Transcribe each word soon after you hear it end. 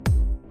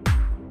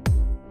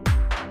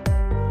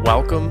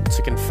Welcome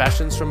to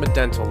Confessions from a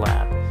Dental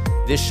Lab.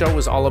 This show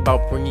is all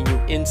about bringing you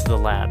into the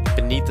lab,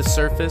 beneath the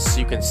surface, so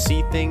you can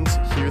see things,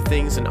 hear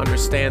things, and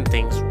understand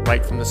things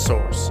right from the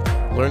source.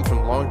 Learn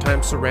from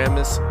longtime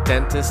ceramists,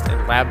 dentists,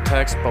 and lab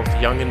techs, both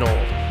young and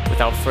old.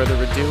 Without further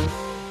ado,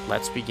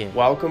 let's begin.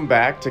 Welcome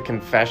back to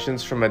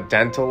Confessions from a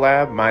Dental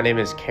Lab. My name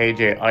is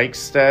KJ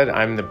Eichstead.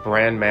 I'm the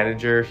brand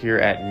manager here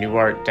at New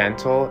Art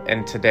Dental,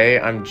 and today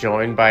I'm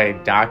joined by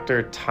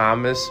Dr.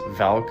 Thomas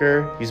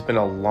Voelker. He's been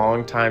a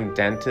longtime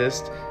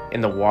dentist in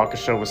the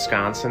Waukesha,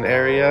 Wisconsin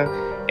area,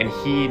 and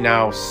he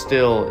now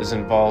still is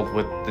involved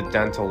with the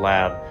dental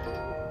lab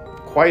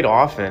quite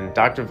often.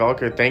 Dr.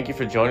 Voelker, thank you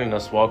for joining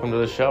us. Welcome to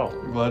the show.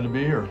 Glad to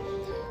be here.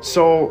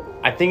 So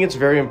I think it's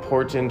very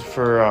important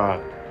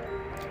for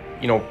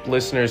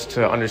listeners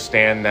to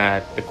understand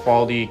that the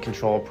quality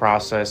control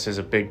process is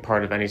a big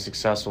part of any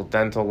successful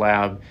dental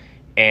lab,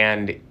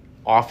 and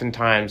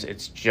oftentimes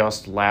it's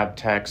just lab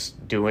techs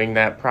doing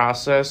that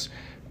process.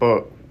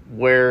 But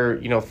where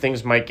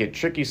things might get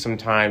tricky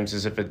sometimes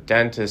is if a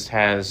dentist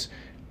has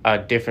a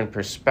different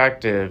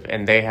perspective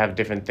and they have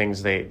different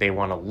things they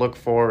want to look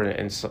for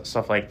and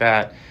stuff like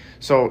that.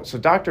 So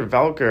Dr.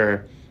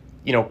 Voelker,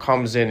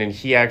 comes in and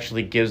he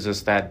actually gives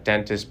us that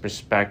dentist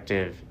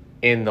perspective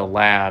in the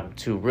lab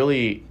to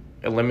really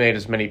eliminate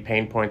as many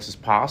pain points as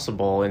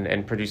possible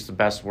and produce the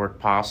best work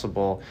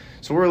possible.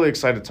 So we're really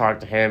excited to talk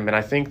to him. And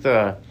I think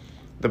the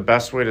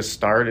best way to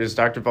start is,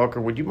 Dr.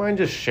 Voelker, would you mind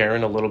just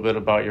sharing a little bit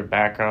about your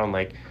background?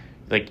 Like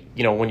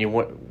when you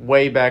went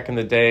way back in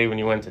the day when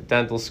you went to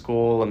dental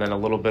school, and then a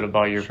little bit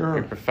about your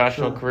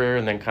professional career,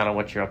 and then kind of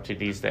what you're up to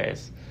these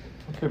days.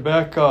 Okay,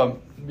 back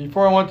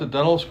before I went to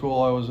dental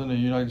school, I was in the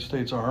United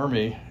States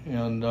Army,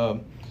 and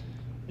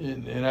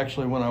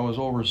actually when I was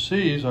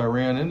overseas, I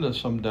ran into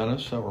some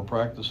dentists that were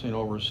practicing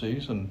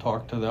overseas and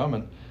talked to them,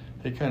 and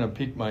they kind of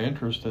piqued my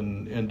interest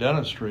in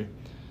dentistry.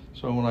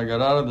 So when I got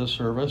out of the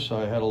service,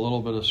 I had a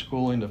little bit of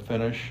schooling to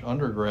finish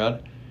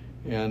undergrad,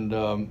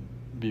 and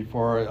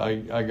before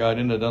I got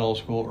into dental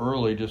school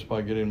early just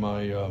by getting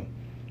my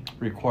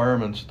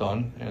requirements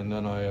done, and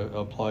then I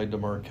applied to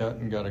Marquette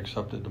and got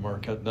accepted to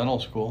Marquette Dental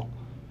School,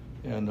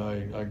 and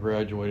I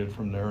graduated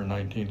from there in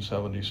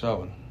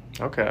 1977.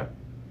 Okay.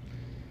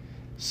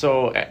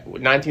 So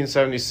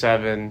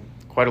 1977,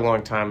 quite a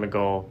long time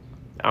ago.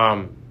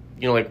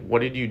 What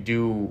did you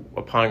do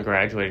upon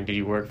graduating? Did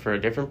you work for a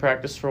different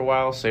practice for a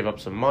while, save up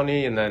some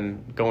money, and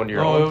then go into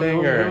your own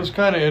thing? It was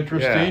kind of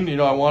interesting.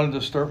 Yeah. I wanted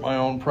to start my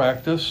own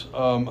practice.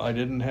 I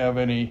didn't have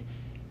any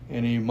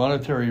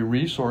monetary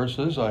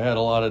resources. I had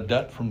a lot of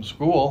debt from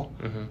school,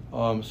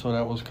 so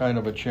that was kind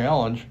of a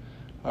challenge.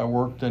 I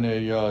worked in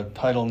a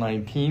Title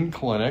 19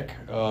 clinic,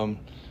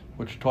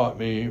 which taught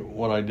me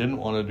what I didn't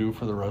want to do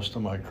for the rest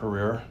of my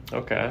career.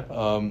 Okay.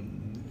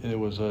 It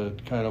was a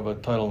kind of a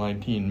Title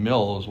 19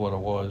 mill is what it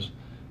was,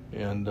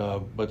 and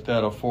but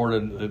that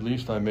afforded, at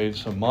least I made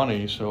some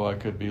money so I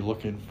could be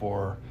looking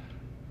for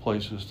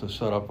places to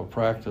set up a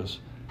practice.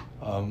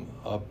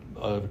 A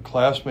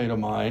classmate of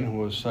mine who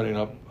was setting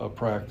up a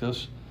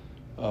practice,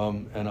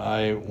 and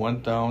I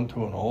went down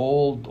to an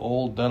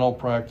old dental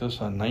practice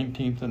on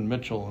 19th and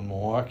Mitchell in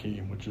Milwaukee,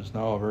 which is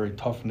now a very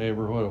tough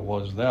neighborhood. It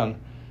was then,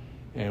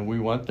 and we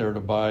went there to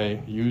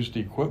buy used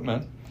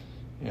equipment,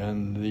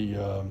 and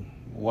the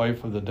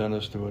wife of the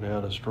dentist who had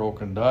had a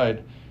stroke and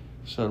died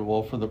said,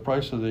 well, for the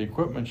price of the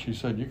equipment, she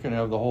said, you can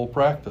have the whole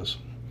practice.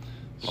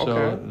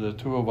 So the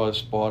two of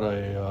us bought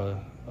a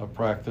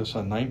practice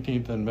on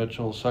 19th and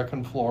Mitchell,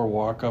 second floor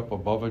walk up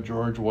above a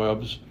George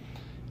Webb's,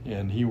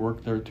 and he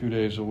worked there 2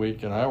 days a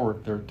week and I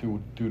worked there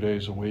two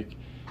days a week,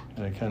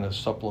 and it kind of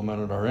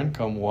supplemented our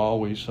income while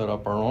we set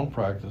up our own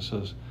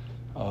practices.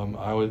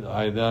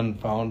 I then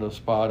found a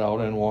spot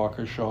out in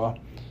Waukesha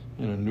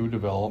in a new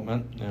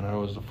development, and I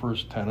was the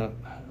first tenant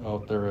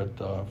out there at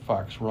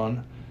Fox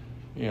Run,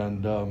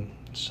 and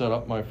set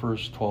up my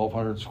first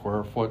 1,200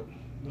 square foot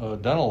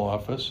dental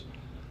office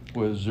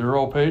with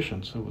 0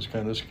 patients. It was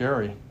kind of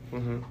scary.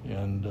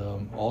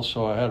 And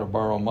also I had to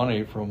borrow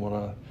money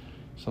from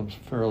some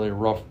fairly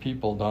rough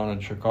people down in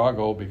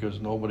Chicago,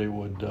 because nobody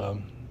would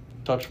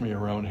touch me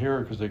around here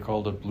because they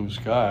called it blue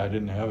sky. I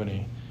didn't have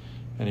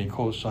any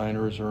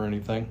co-signers or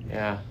anything.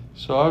 Yeah.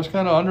 So I was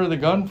kind of under the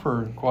gun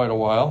for quite a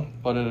while,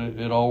 but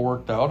it all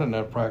worked out, and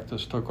that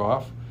practice took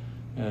off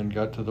and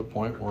got to the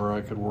point where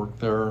I could work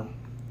there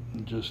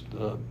just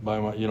by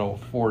my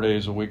 4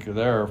 days a week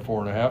there,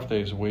 4.5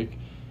 days a week,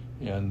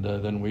 and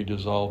then we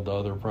dissolved the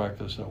other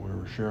practice that we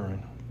were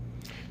sharing.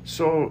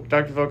 So,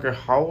 Dr. Voelker,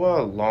 how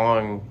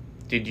long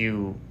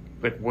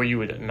were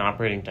you an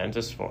operating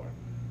dentist for?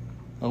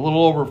 A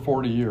little over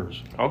 40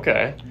 years.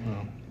 Okay.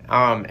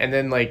 Yeah. And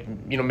then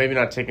maybe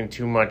not taking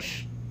too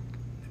much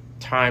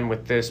time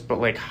with this,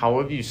 but how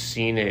have you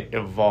seen it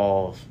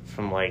evolve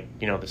from the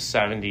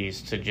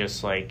 70s to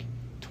just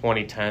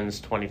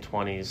 2010s,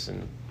 2020s?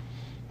 And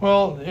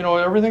well,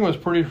 everything was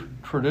pretty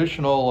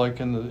traditional,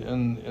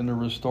 in the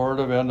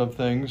restorative end of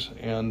things,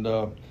 and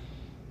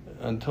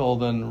until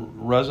then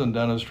resin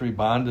dentistry,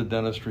 bonded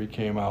dentistry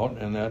came out,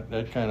 and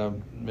that kind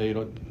of made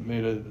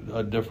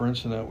a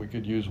difference in that we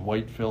could use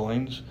white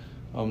fillings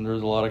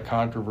There's a lot of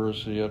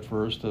controversy at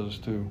first as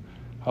to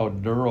how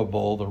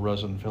durable the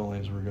resin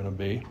fillings were going to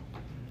be.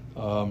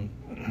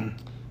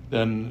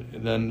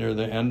 Then near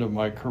the end of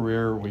my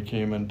career, we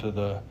came into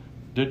the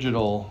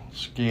digital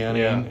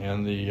scanning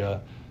and the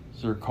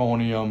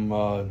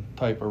zirconium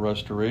type of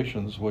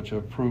restorations, which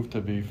have proved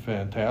to be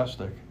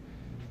fantastic.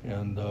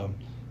 And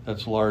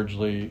that's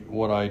largely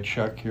what I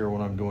check here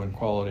when I'm doing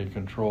quality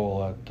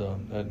control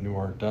at New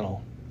Art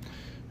Dental.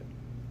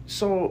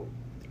 So,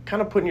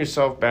 kind of putting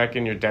yourself back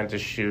in your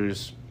dentist's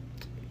shoes,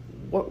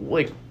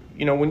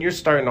 when you're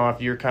starting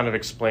off, you're kind of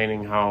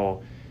explaining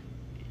how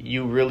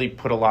you really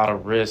put a lot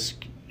of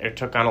risk, or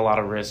took on a lot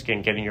of risk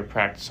in getting your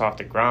practice off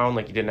the ground.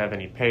 Like, you didn't have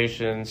any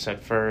patience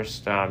at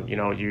first.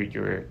 You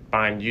were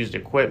buying used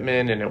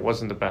equipment and it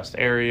wasn't the best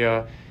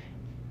area.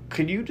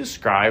 Could you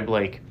describe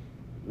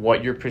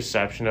what your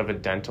perception of a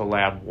dental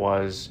lab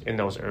was in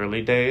those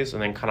early days,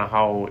 and then kind of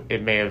how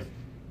it may have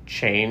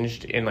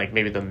changed in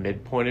maybe the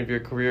midpoint of your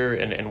career,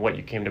 and what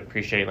you came to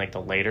appreciate in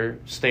the later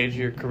stage of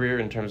your career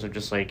in terms of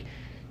just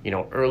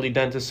early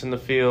dentists in the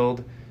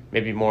field,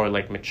 maybe more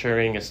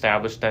maturing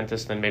established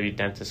dentists, than maybe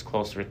dentists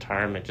close to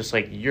retirement, just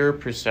your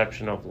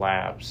perception of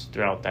labs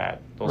throughout those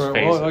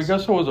phases? Well, I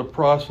guess it was a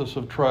process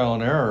of trial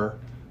and error.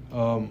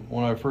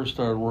 When I first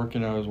started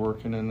working, I was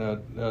working in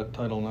that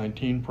Title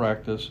 19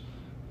 practice.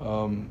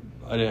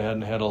 I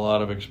hadn't had a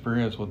lot of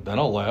experience with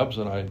dental labs,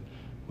 and I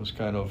was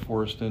kind of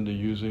forced into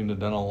using the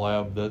dental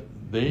lab that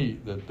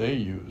they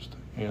used,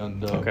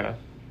 and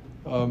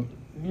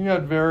you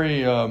had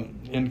very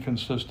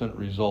inconsistent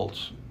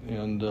results,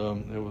 and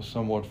it was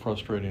somewhat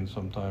frustrating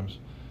sometimes.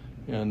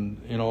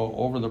 And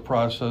over the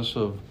process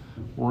of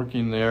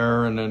working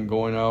there and then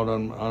going out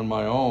on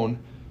my own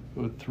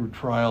through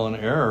trial and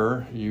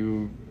error,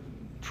 you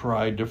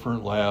try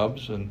different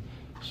labs, and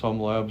some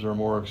labs are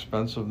more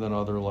expensive than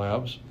other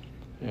labs,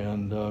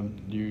 and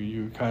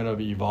you kind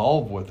of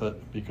evolve with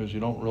it, because you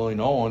don't really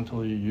know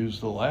until you use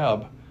the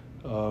lab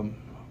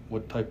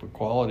what type of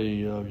quality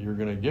you're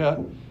going to get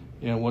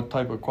and what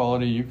type of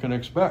quality you can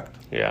expect.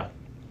 Yeah.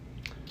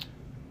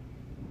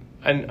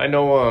 And I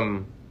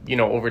know,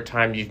 over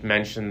time you've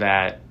mentioned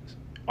that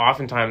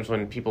oftentimes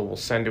when people will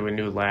send to a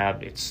new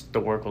lab, the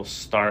work will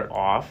start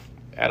off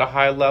at a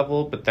high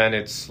level, but then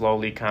it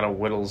slowly kind of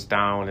whittles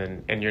down,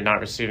 and you're not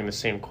receiving the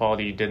same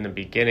quality you did in the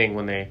beginning,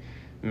 when they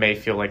may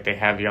feel like they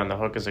have you on the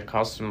hook as a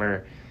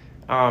customer.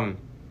 I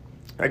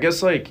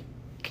guess, could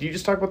you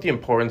just talk about the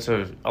importance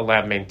of a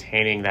lab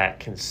maintaining that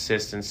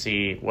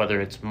consistency,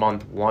 whether it's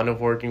month 1 of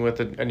working with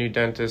a new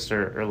dentist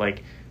or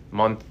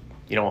month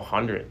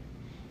 100?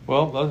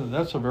 Well,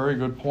 that's a very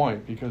good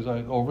point, because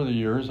over the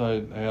years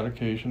I had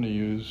occasion to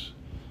use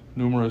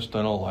numerous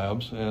dental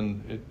labs,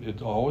 and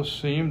it always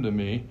seemed to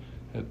me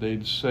that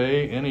they'd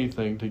say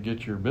anything to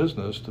get your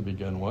business to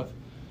begin with,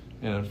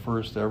 and at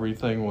first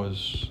everything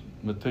was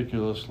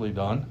meticulously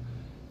done,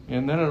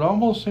 and then it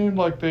almost seemed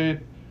like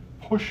they'd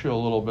push you a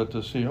little bit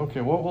to see,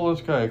 okay, what will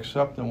this guy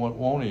accept and what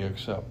won't he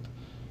accept?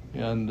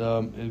 And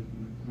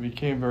it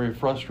became very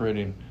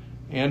frustrating.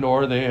 And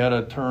or they had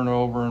a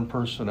turnover in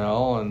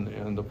personnel,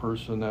 and the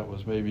person that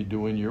was maybe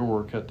doing your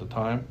work at the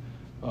time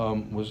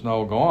was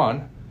now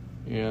gone,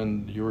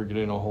 and you were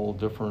getting a whole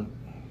different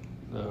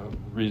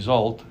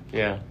result.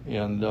 Yeah.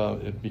 And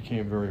it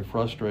became very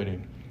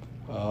frustrating.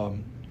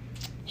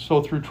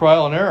 So through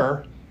trial and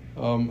error,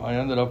 I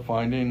ended up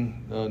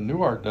finding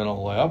New Art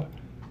Dental Lab,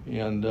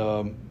 and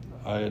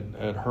I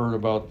had heard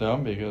about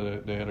them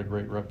because they had a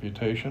great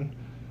reputation.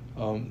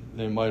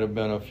 They might have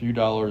been a few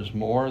dollars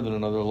more than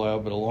another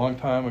lab, but a long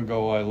time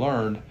ago I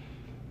learned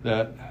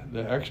that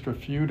the extra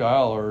few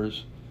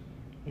dollars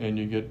and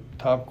you get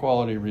top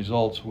quality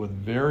results with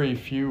very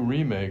few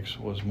remakes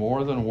was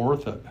more than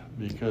worth it,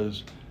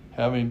 because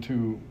having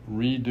to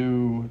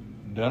redo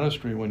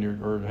dentistry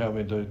or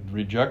having to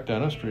reject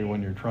dentistry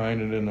when you're trying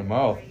it in the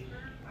mouth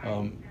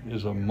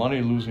is a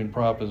money-losing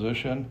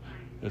proposition.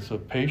 It's a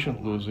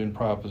patient-losing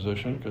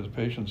proposition, because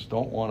patients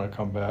don't want to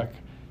come back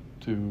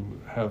to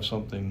have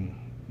something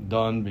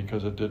done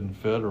because it didn't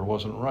fit or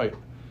wasn't right.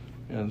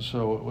 And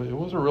so it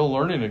was a real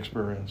learning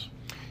experience.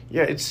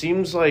 Yeah, it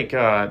seems like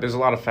there's a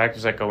lot of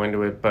factors that go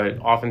into it, but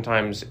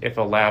oftentimes if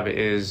a lab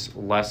is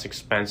less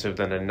expensive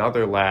than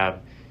another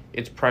lab,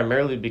 it's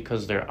primarily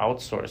because they're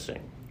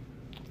outsourcing,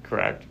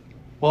 correct?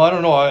 Well, I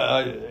don't know.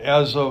 I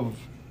as of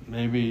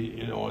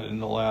maybe in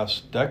the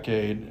last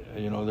decade,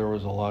 there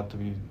was a lot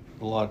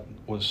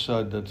was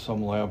said that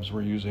some labs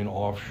were using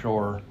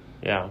offshore.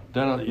 Yeah.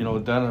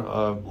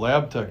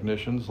 Lab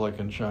technicians, like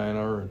in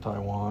China or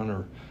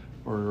Taiwan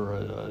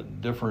or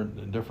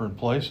different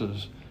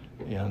places,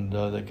 and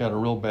they got a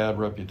real bad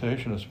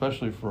reputation,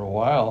 especially for a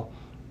while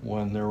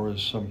when there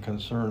was some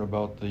concern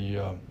about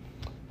the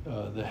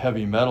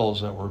heavy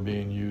metals that were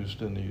being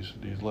used in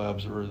these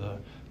labs, or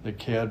the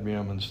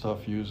cadmium and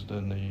stuff used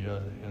in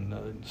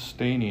the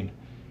staining,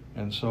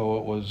 and so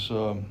it was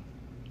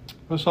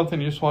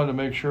something you just wanted to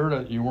make sure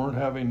that you weren't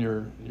having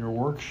your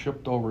work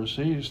shipped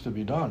overseas to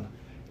be done.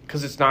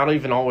 Because it's not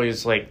even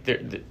always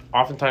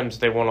oftentimes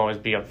they won't always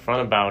be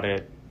upfront about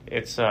it.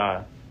 It's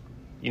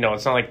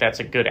it's not like that's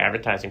a good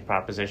advertising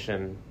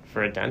proposition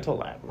for a dental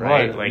lab,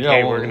 right? Like,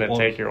 hey, we're going to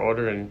take your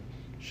order and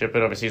ship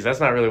it overseas. That's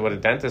not really what a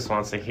dentist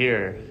wants to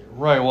hear.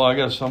 Right. Well, I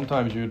guess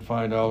sometimes you'd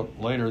find out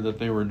later that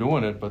they were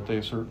doing it, but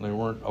they certainly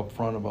weren't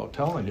upfront about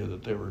telling you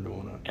that they were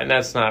doing it. And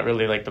that's not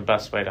really like the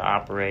best way to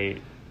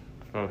operate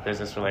from a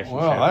business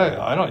relationship. Well,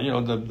 I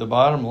don't, the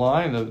bottom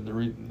line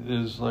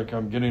is like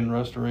I'm getting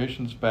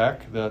restorations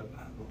back that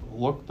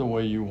look the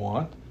way you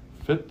want,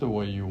 fit the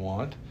way you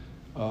want.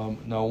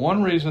 Now,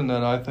 one reason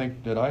that I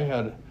think that I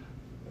had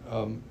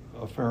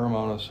a fair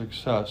amount of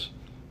success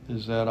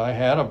is that I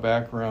had a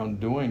background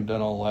doing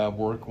dental lab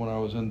work when I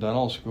was in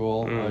dental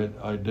school.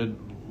 I did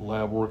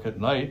lab work at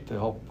night to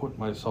help put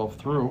myself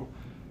through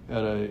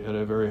at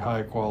a very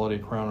high quality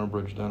Crown and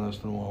Bridge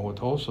dentist in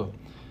Wauwatosa.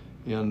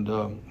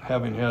 And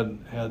having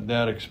had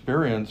that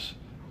experience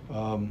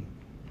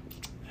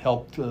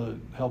helped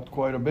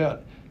quite a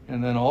bit.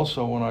 And then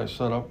also when I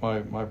set up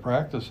my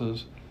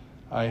practices,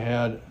 I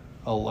had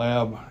a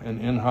lab, an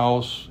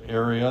in-house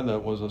area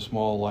that was a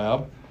small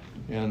lab,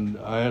 and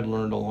I had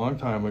learned a long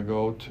time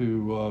ago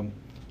to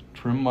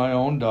trim my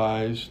own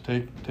dies,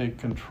 take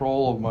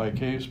control of my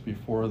case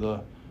before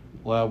the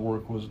lab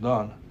work was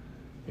done.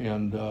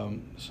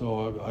 And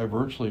so I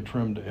virtually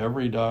trimmed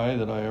every die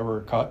that I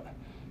ever cut,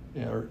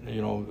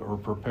 or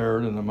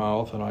prepared in the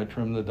mouth, and I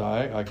trimmed the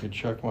die. I could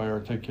check my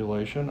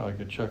articulation, I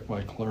could check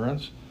my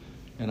clearance,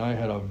 and I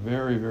had a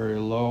very, very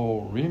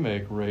low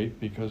remake rate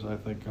because I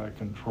think I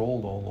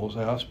controlled all those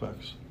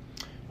aspects.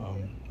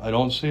 I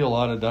don't see a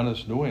lot of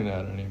dentists doing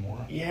that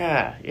anymore.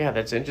 Yeah,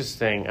 that's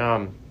interesting.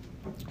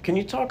 Can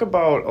you talk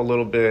about a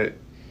little bit,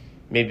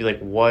 maybe like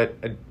what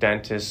a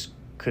dentist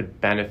could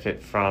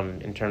benefit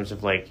from in terms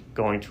of like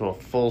going to a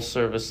full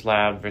service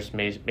lab versus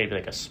maybe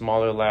like a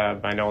smaller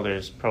lab? I know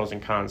there's pros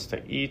and cons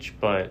to each,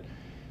 but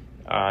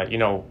I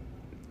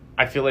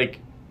feel like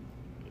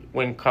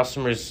when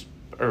customers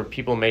or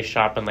people may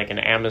shop in like an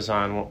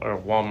Amazon or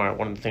Walmart,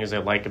 one of the things they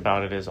like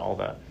about it is all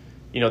the,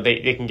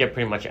 they can get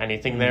pretty much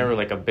anything there, or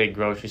like a big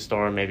grocery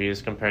store maybe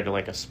as compared to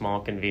like a small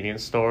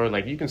convenience store.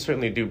 Like you can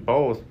certainly do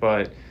both,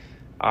 but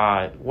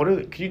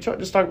could you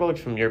just talk about like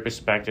from your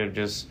perspective,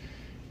 just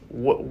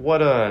what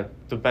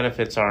the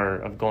benefits are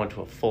of going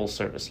to a full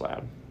service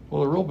lab?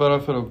 Well, the real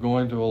benefit of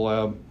going to a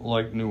lab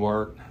like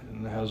Nuart,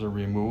 and has a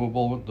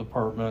removable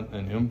department,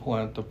 an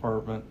implant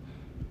department,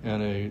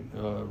 and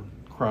a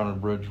Crown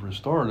and Bridge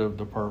restorative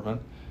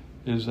department,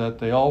 is that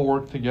they all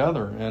work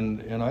together.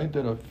 And I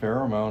did a fair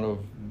amount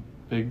of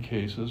big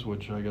cases,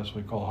 which I guess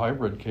we call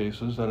hybrid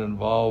cases, that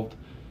involved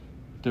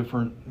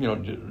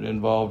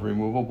involved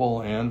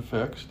removable and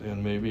fixed,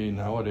 and maybe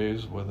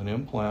nowadays with an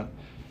implant.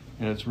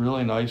 And it's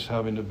really nice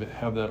having to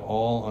have that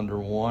all under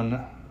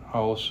one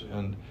house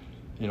and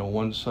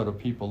one set of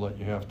people that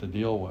you have to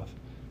deal with.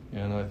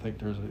 And I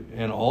think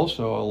and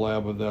also a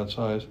lab of that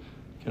size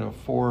can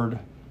afford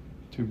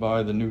to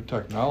buy the new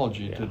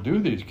technology to do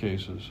these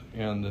cases,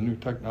 and the new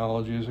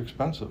technology is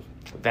expensive.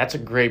 That's a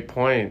great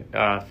point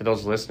for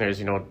those listeners.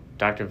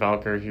 Dr.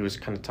 Voelker, he was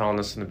kind of telling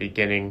us in the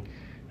beginning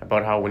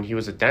about how when he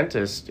was a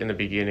dentist in the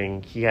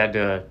beginning, he had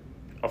to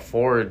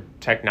afford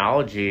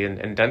technology,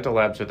 and dental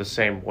labs are the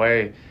same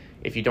way.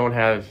 If you don't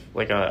have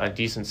like a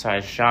decent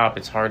sized shop,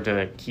 it's hard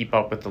to keep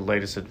up with the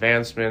latest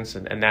advancements,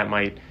 and that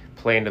might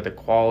play into the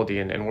quality.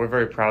 And we're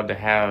very proud to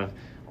have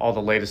all the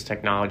latest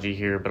technology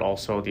here, but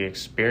also the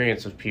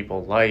experience of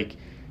people like,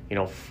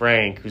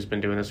 Frank, who's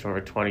been doing this for over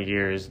 20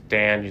 years,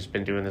 Dan, who's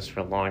been doing this for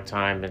a long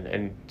time,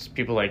 and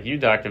people like you,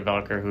 Dr.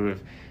 Voelker, who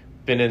have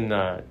been in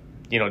the,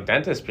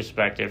 dentist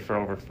perspective for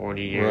over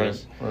 40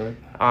 years. Right.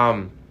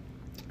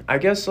 I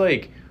guess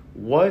like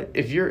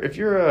if you're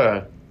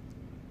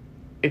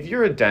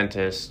a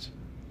dentist,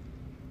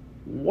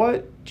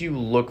 what do you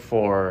look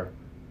for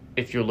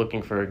if you're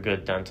looking for a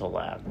good dental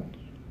lab,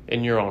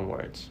 in your own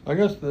words? I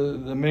guess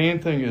the main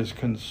thing is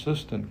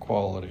consistent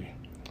quality.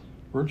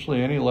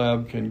 Virtually any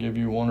lab can give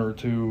you one or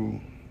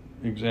two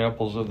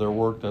examples of their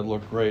work that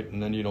look great,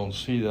 and then you don't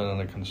see that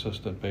on a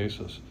consistent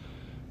basis.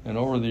 And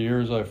over the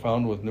years, I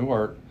found with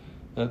Nuart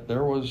that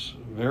there was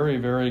very,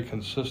 very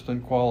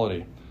consistent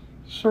quality.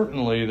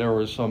 Certainly, there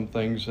were some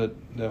things that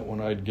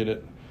when I'd get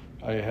it,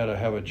 I had to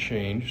have it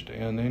changed,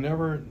 and they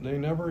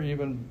never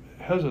even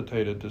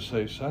hesitated to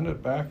say, send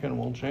it back and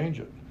we'll change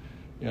it.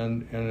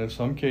 And in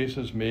some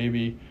cases,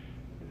 maybe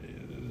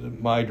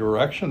my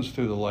directions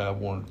to the lab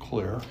weren't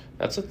clear.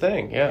 That's a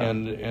thing, yeah.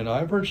 And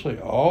I virtually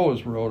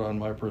always wrote on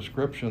my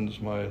prescriptions,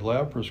 my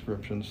lab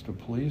prescriptions, to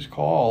please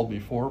call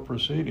before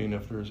proceeding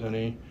if there's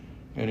any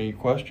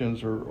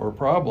questions or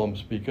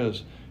problems,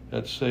 because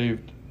that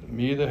saved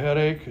me the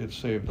headache, it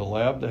saved the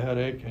lab the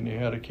headache, and you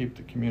had to keep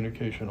the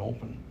communication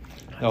open.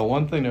 Now,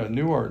 one thing that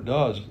Nuart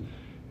does,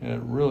 and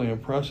it really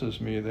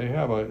impresses me, they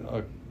have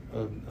a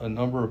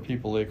number of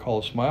people they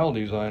call smile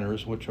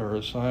designers, which are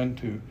assigned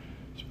to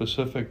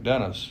specific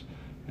dentists.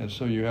 And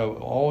so you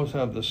always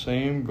have the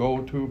same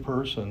go-to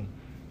person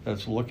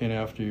that's looking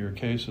after your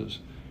cases.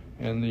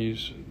 And the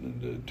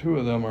two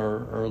of them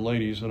are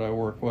ladies that I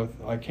work with.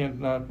 I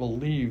cannot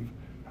believe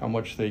how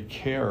much they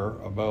care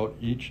about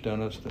each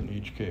dentist and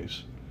each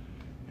case.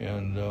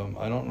 And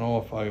I don't know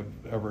if I've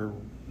ever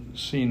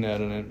seen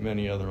that in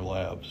many other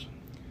labs.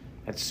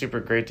 That's super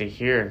great to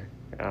hear.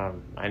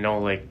 I know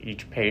like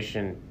each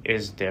patient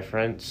is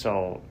different,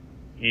 so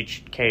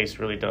each case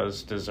really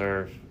does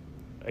deserve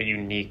a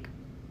unique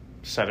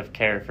set of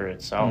care for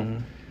itself.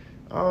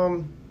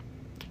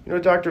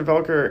 Dr.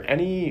 Voelker,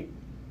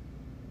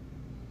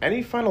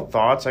 any final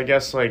thoughts? I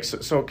guess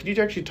so could you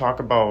actually talk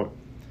about,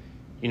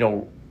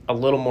 a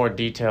little more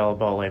detail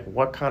about like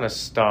what kind of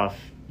stuff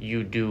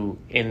you do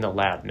in the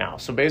lab now?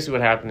 So basically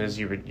what happened is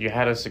you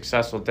had a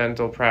successful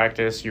dental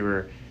practice, you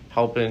were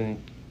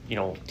helping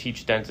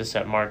teach dentists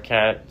at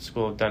Marquette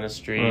School of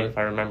Dentistry, right, if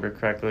I remember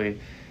correctly.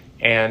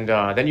 And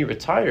then you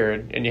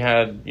retired, and you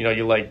had,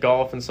 you like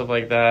golf and stuff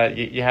like that.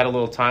 You had a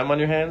little time on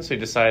your hands, so you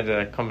decided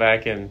to come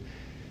back and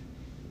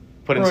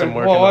put in some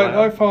work in the lab.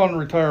 I found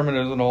retirement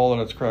isn't all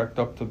that it's cracked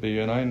up to be,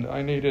 and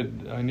I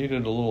needed a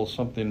little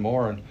something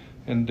more.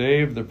 And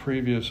Dave, the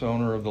previous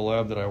owner of the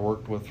lab that I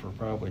worked with for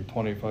probably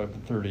 25 to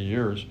 30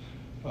 years,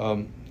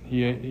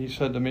 he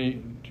said to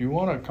me, "Do you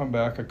want to come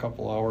back a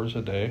couple hours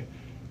a day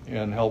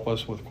and help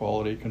us with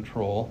quality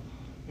control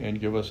and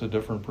give us a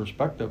different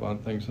perspective on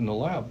things in the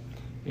lab?"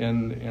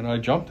 And I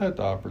jumped at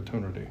the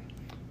opportunity.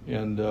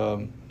 And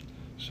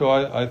so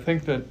I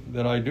think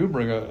that I do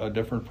bring a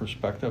different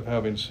perspective,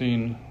 having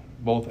seen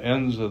both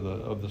ends of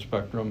the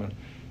spectrum,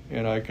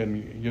 and I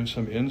can give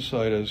some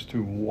insight as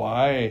to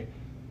why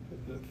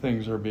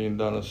things are being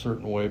done a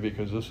certain way,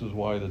 because this is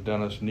why the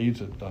dentist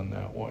needs it done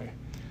that way.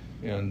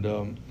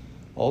 And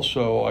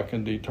also I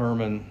can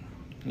determine,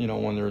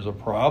 when there's a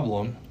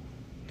problem,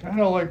 kind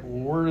of like,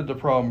 where did the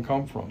problem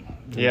come from?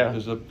 Yeah.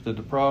 Did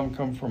the problem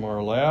come from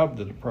our lab?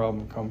 Did the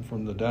problem come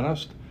from the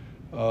dentist?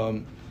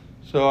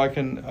 So I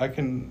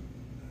can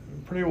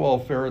pretty well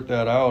ferret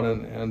that out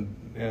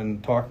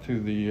and talk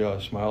to the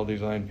Smile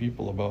Design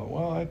people about,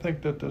 well, I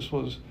think that this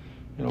was,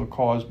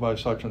 caused by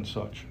such and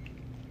such.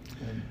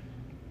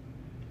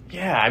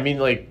 Yeah, I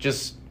mean,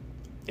 it's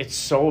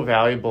so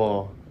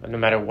valuable, no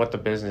matter what the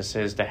business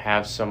is, to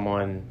have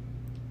someone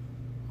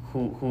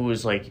who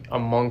is like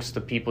amongst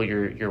the people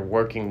you're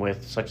working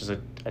with, such as a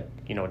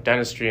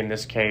dentistry in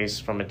this case,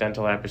 from a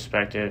dental lab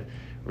perspective,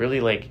 really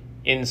like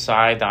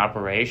inside the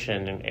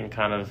operation and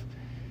kind of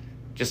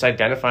just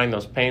identifying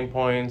those pain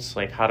points,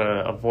 like how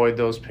to avoid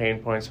those pain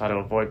points, how to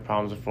avoid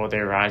problems before they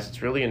arise.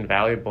 It's really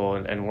invaluable,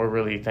 and we're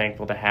really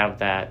thankful to have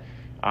that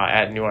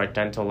at New Art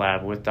Dental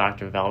Lab with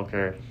Dr.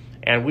 Voelker.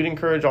 And we'd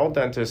encourage all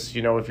dentists,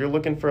 if you're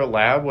looking for a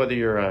lab, whether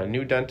you're a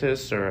new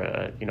dentist or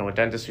a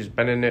dentist who's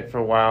been in it for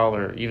a while,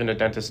 or even a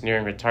dentist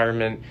nearing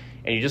retirement,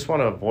 and you just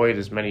want to avoid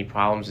as many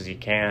problems as you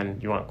can,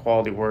 you want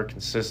quality work,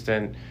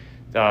 consistent,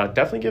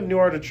 definitely give New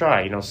Art a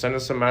try. Send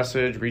us a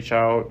message, reach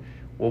out.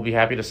 We'll be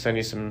happy to send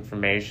you some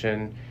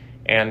information.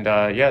 And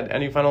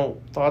any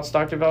final thoughts,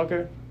 Dr.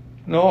 Voelker?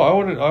 No,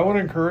 I would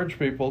encourage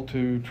people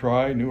to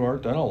try New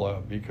Art Dental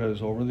Lab,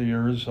 because over the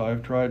years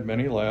I've tried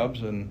many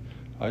labs and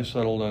I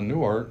settled on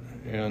New Art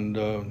and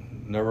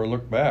never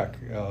looked back.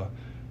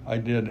 I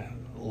did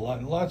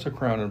lots of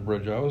crown and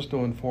bridge. I was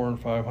doing 400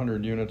 and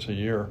 500 units a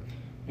year,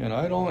 and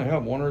I'd only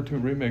have 1 or 2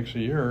 remakes a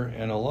year,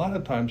 and a lot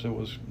of times it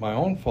was my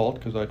own fault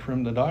because I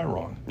trimmed the die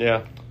wrong.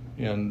 Yeah.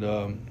 And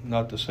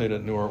not to say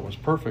that New Art was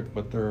perfect,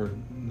 but their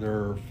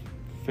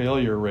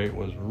failure rate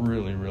was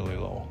really, really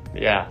low.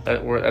 Yeah,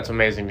 that's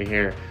amazing to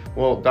hear.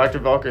 Well, Dr.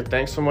 Voelker,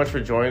 thanks so much for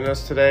joining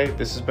us today.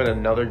 This has been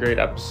another great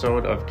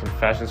episode of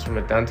Confessions from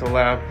a Dental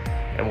Lab,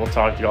 and we'll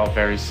talk to you all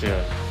very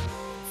soon.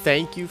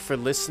 Thank you for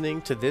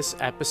listening to this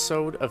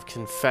episode of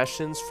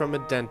Confessions from a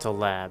Dental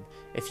Lab.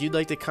 If you'd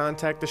like to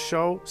contact the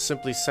show,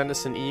 simply send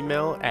us an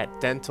email at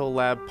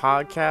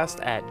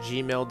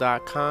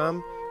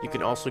dentallabpodcast@gmail.com. You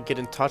can also get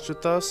in touch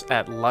with us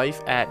at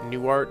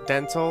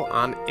life@newartdental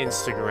on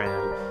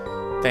Instagram.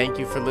 Thank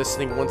you for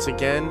listening once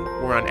again.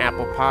 We're on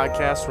Apple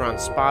Podcasts, we're on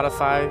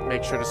Spotify.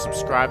 Make sure to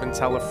subscribe and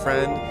tell a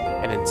friend.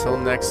 And until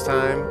next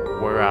time,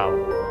 we're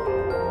out.